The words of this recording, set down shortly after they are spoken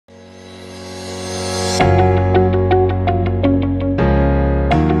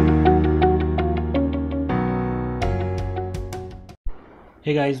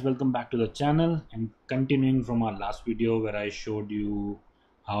Hey guys, welcome back to the channel and continuing from our last video where I showed you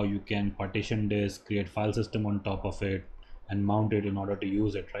how you can partition disk, create file system on top of it and mount it in order to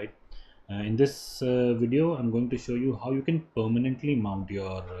use it, right? In this video, I'm going to show you how you can permanently mount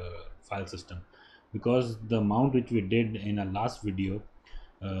your file system, because the mount which we did in our last video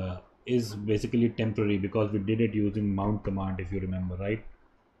is basically temporary because we did it using mount command, if you remember, right?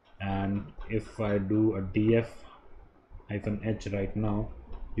 And if I do a df -h right now,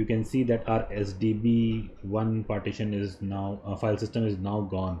 you can see that our SDB1 partition is now file system is now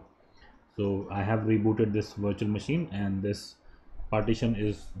gone. So I have rebooted this virtual machine and this partition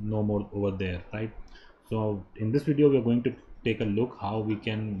is no more over there, right? So in this video we're going to take a look how we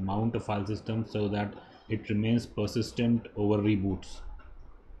can mount a file system so that it remains persistent over reboots.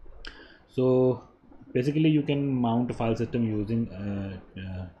 So basically you can mount a file system using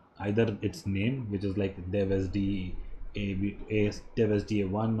either its name, which is like devsd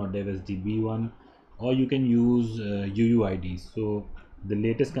devsda1 or devsdb1, or you can use UUIDs. So the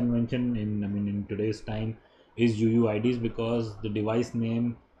latest convention in today's time is UUIDs, because the device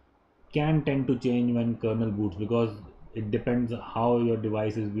name can tend to change when kernel boots, because it depends how your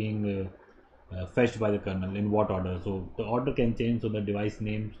device is being fetched by the kernel, in what order. So the order can change, so the device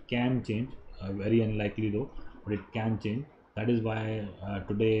name can change, very unlikely though, but it can change. That is why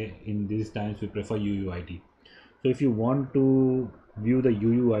today in these times we prefer UUID. So if you want to view the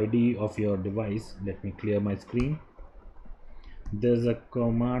UUID of your device, let me clear my screen. There's a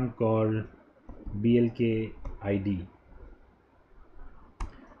command called blk id.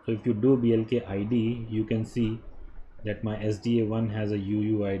 So if you do blk id, you can see that my SDA1 has a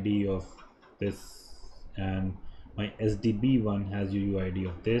UUID of this, and my SDB1 has UUID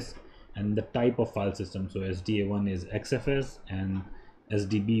of this, and the type of file system. So SDA1 is XFS and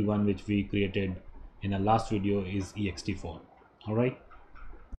SDB1, which we created in our last video, is ext4. All right.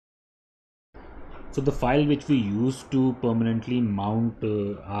 So the file which we use to permanently mount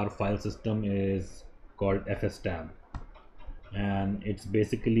our file system is called Fstab, and it's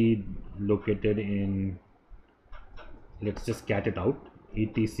basically located in, let's just cat it out,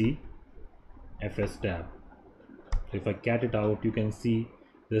 etc Fstab. So if I cat it out, you can see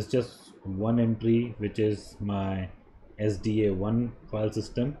there's just one entry, which is my SDA1 file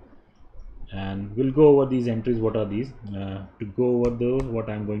system, and we'll go over these entries. What are these? To go over those, what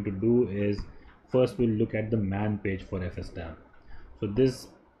I'm going to do is first we'll look at the man page for Fstab. So this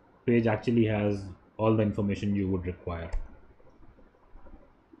page actually has all the information you would require.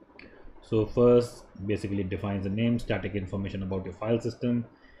 So first basically defines the name, static information about your file system.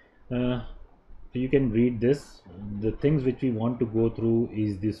 So you can read this. The things which we want to go through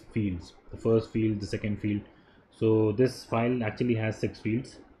is these fields: the first field, the second field. So this file actually has 6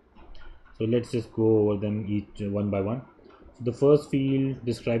 fields. So let's just go over them each one by one. So the first field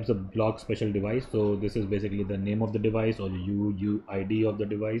describes the block special device. So this is basically the name of the device or the UUID of the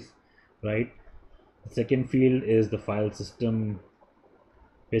device, right? The second field is the file system,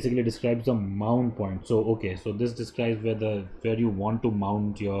 basically describes the mount point. So okay, so this describes where you want to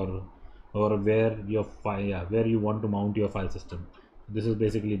mount your, or where your file, yeah, where you want to mount your file system. This is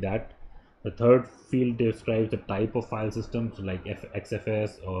basically that. The third field describes the type of file system, so like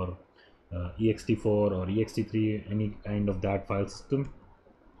XFS or ext4 or ext3, any kind of that file system.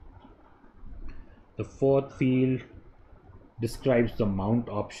 The fourth field describes the mount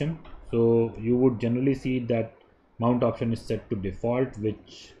option. So you would generally see that mount option is set to default,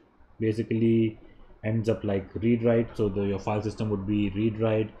 which basically ends up like read write. So your file system would be read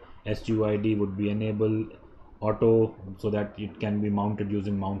write. SUID would be enable auto, so that it can be mounted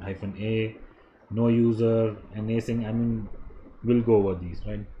using mount -a, no user, and async. We'll go over these,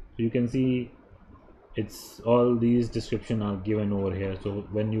 right? So you can see it's all these description are given over here. So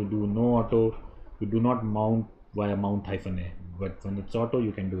when you do no auto, you do not mount via mount -a, but when it's auto,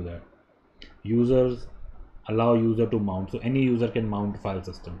 you can do that. Users allow user to mount, so any user can mount file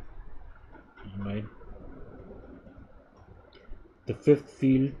system, right? The fifth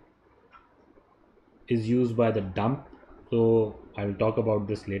field is used by the dump, so I'll talk about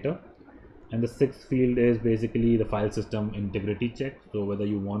this later. And the sixth field is basically the file system integrity check, so whether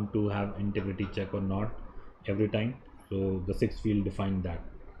you want to have integrity check or not every time. So the sixth field defines that,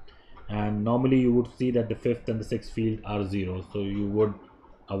 and normally you would see that the fifth and the sixth field are 0, so you would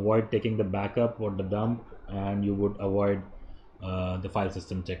avoid taking the backup or the dump, and you would avoid the file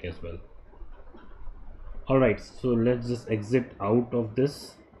system check as well. Alright, so let's just exit out of this.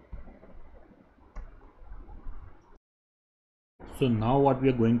 So now what we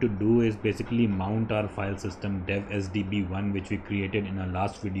are going to do is basically mount our file system devsdb1, which we created in our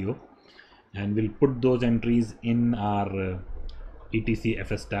last video, and we'll put those entries in our etc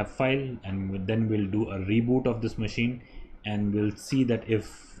fstab file, and then we'll do a reboot of this machine, and we'll see that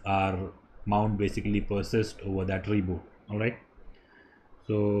if our mount basically persists over that reboot. All right,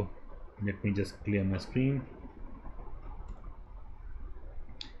 so let me just clear my screen.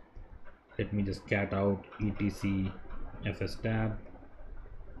 Let me just cat out etc fstab.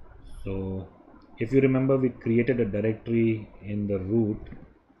 So if you remember, we created a directory in the root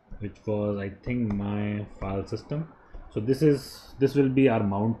which was, I think, my file system. So this will be our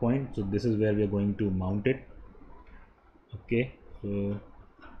mount point. So this is where we are going to mount it. Okay, so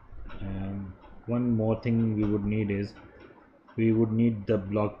one more thing we would need is we would need the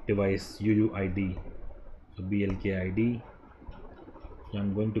block device UUID. So BLK ID. So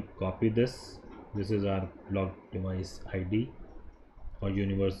I'm going to copy this. This is our block device ID, or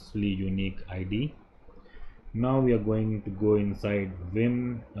universally unique ID. Now we are going to go inside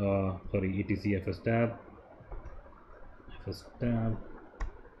vim etc fstab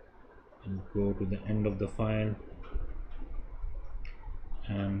and go to the end of the file,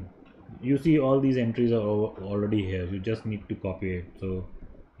 and you see all these entries are already here. You just need to copy it. So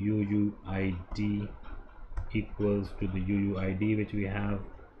UUID equals to the UUID which we have.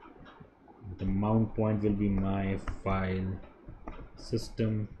 The mount point will be my file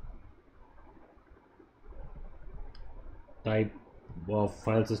system. Type of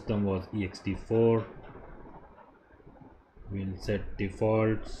file system was ext4. We'll set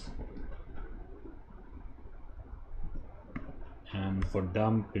defaults, and for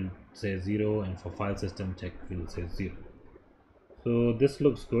dump we'll say 0, and for file system check we'll say 0. So this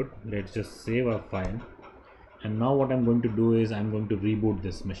looks good. Let's just save our file, and now what I'm going to do is I'm going to reboot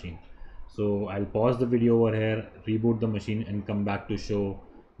this machine. So I'll pause the video over here, reboot the machine, and come back to show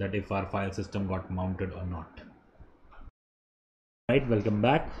that if our file system got mounted or not. Right, welcome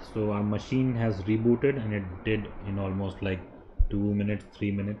back. So our machine has rebooted, and it did in almost like 2 minutes,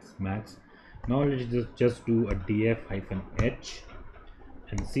 3 minutes max. Now let's just do a df-h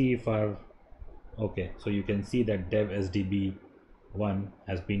and see if our, okay, so you can see that dev sdb1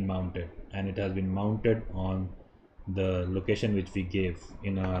 has been mounted, and it has been mounted on the location which we gave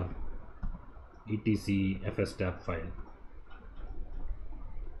in our etc fstab file.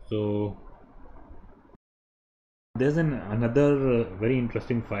 So there's another very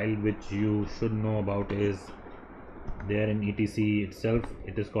interesting file which you should know about, is there in etc itself.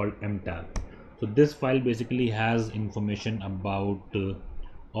 It is called MTAN. So this file basically has information about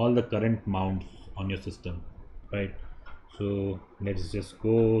all the current mounts on your system, right? So let's just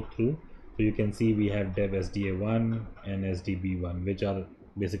go through. So you can see we have dev sda1 and sdb1, which are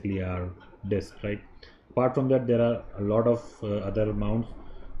basically our disk, right? Apart from that, there are a lot of other mounts.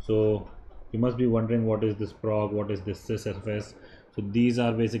 So you must be wondering, what is this prog, what is this sysfs? So these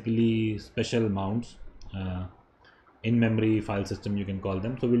are basically special mounts, in-memory file system you can call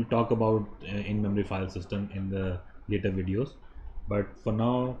them. So we'll talk about in-memory file system in the later videos, but for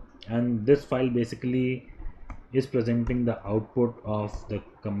now, and this file basically is presenting the output of the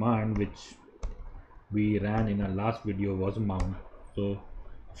command which we ran in our last video, was mount. So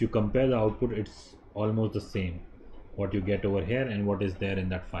if you compare the output, it's almost the same, what you get over here and what is there in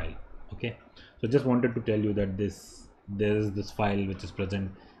that file. Okay, so just wanted to tell you that there is this file which is present,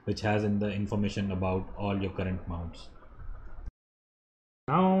 which has in the information about all your current mounts.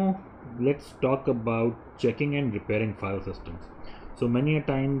 Now let's talk about checking and repairing file systems. So many a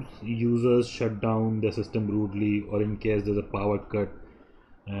times users shut down their system rudely, or in case there's a power cut,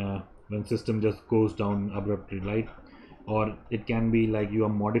 when system just goes down abruptly, right? Or it can be like you are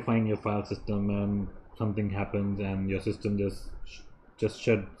modifying your file system and something happens and your system just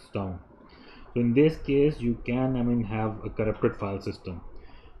shuts down. So in this case, you can have a corrupted file system,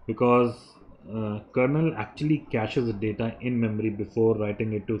 because kernel actually caches the data in memory before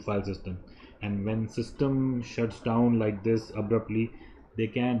writing it to file system, and when system shuts down like this abruptly, there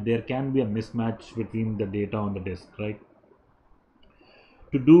can be a mismatch between the data on the disk, right?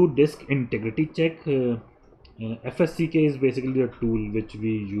 To do disk integrity check, FSCK is basically a tool which we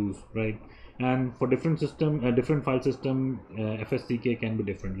use, right? And for different system, different file system, FSCK can be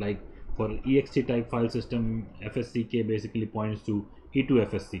different. Like for ext type file system, FSCK basically points to E2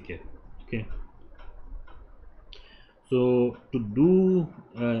 FSCK. Okay. So to do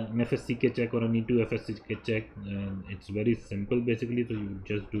an FSCK check or an E2 FSCK check, it's very simple basically. So you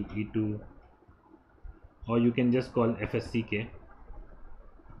just do E2, or you can just call FSCK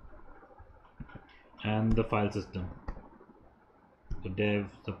and the file system. So dev,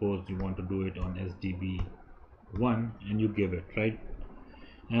 suppose you want to do it on sdb1, and you give it, right?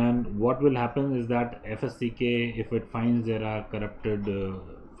 And what will happen is that FSCK, if it finds there are corrupted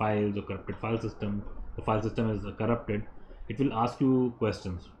files or corrupted file system, the file system is corrupted, it will ask you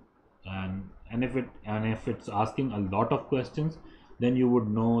questions, and if it's asking a lot of questions, then you would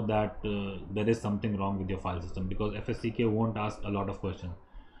know that there is something wrong with your file system, because FSCK won't ask a lot of questions.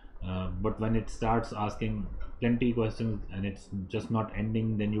 But when it starts asking plenty questions and it's just not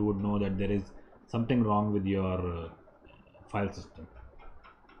ending, then you would know that there is something wrong with your file system.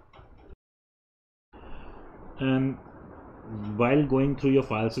 And while going through your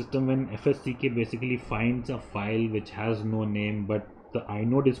file system, when FSCK basically finds a file which has no name but the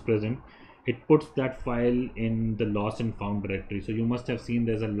inode is present, it puts that file in the lost and found directory. So you must have seen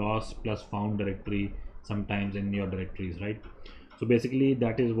there's a lost plus found directory sometimes in your directories, right? So basically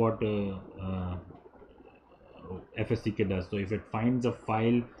that is what FSCK does. So if it finds a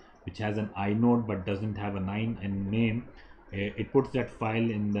file which has an inode but doesn't have a name, it puts that file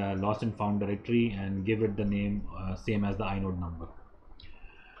in the lost and found directory and give it the name same as the inode number.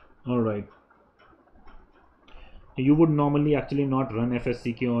 All right. You would normally actually not run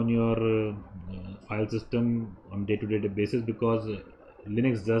FSCK on your file system on day-to-day basis, because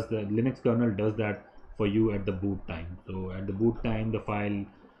Linux kernel does that for you at the boot time. So at the boot time, the file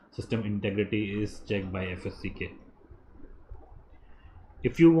system integrity is checked by FSCK.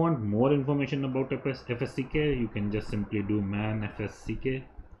 If you want more information about FSCK, you can just simply do man FSCK,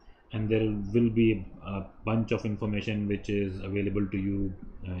 and there will be a bunch of information which is available to you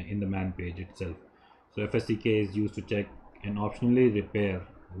in the man page itself. So FSCK is used to check and optionally repair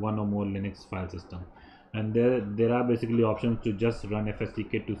one or more Linux file system, and there are basically options to just run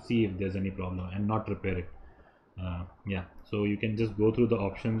FSCK to see if there's any problem and not repair it. Yeah, so you can just go through the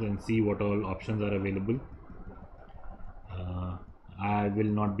options and see what all options are available. I will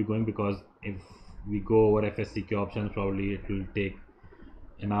not be going, because if we go over FSCK options, probably it will take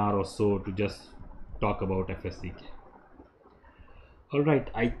an hour or so to just talk about FSCK. Alright,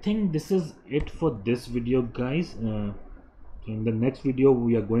 I think this is it for this video, guys. So in the next video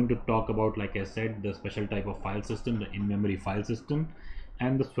we are going to talk about, like I said, the special type of file system, the in-memory file system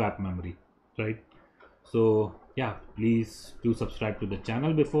and the swap memory, right? So yeah, please do subscribe to the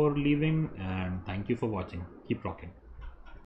channel before leaving, and thank you for watching. Keep rocking.